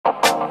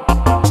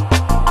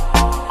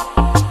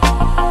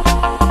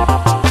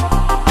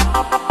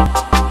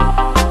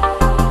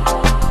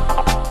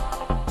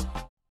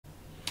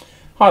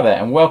Hi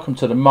there and welcome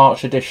to the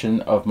March edition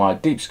of my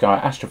Deep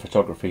Sky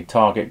Astrophotography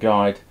Target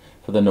guide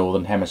for the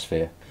Northern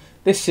Hemisphere.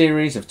 This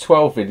series of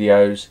 12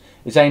 videos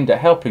is aimed at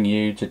helping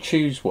you to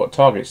choose what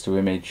targets to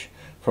image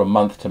from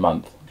month to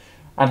month,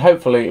 and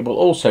hopefully it will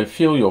also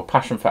fuel your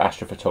passion for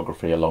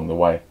astrophotography along the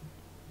way.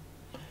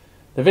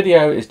 The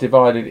video is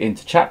divided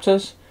into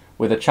chapters,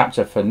 with a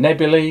chapter for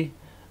nebulae,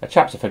 a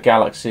chapter for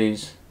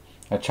galaxies,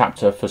 a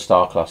chapter for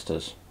star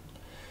clusters.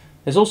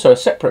 There's also a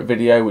separate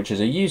video which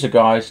is a user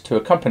guide to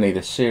accompany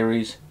this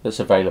series that's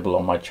available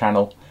on my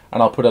channel,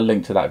 and I'll put a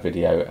link to that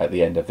video at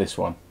the end of this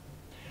one.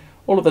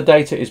 All of the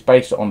data is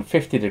based on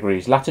 50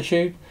 degrees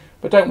latitude,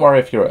 but don't worry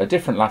if you're at a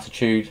different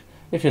latitude.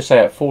 If you're say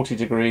at 40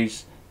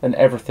 degrees, then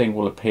everything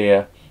will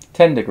appear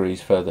 10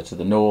 degrees further to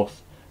the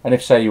north, and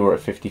if say you were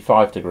at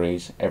 55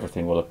 degrees,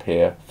 everything will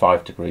appear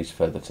 5 degrees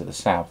further to the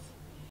south.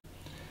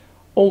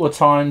 All the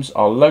times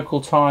are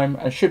local time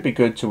and should be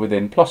good to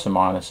within plus or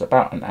minus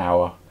about an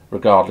hour,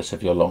 regardless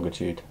of your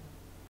longitude.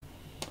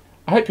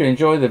 I hope you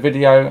enjoy the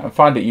video and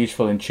find it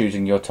useful in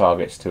choosing your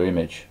targets to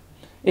image.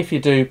 If you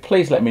do,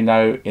 please let me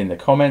know in the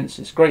comments.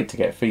 It's great to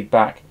get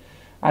feedback.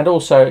 And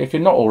also, if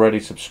you're not already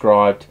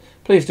subscribed,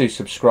 please do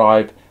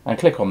subscribe and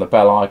click on the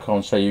bell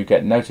icon so you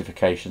get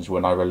notifications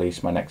when I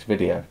release my next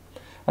video.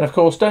 And of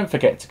course, don't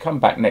forget to come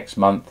back next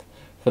month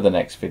for the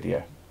next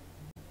video.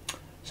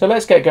 So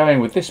let's get going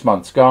with this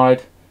month's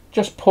guide.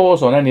 Just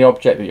pause on any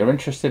object that you're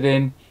interested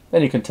in,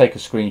 then you can take a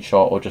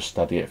screenshot or just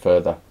study it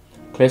further.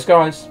 Clear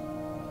skies!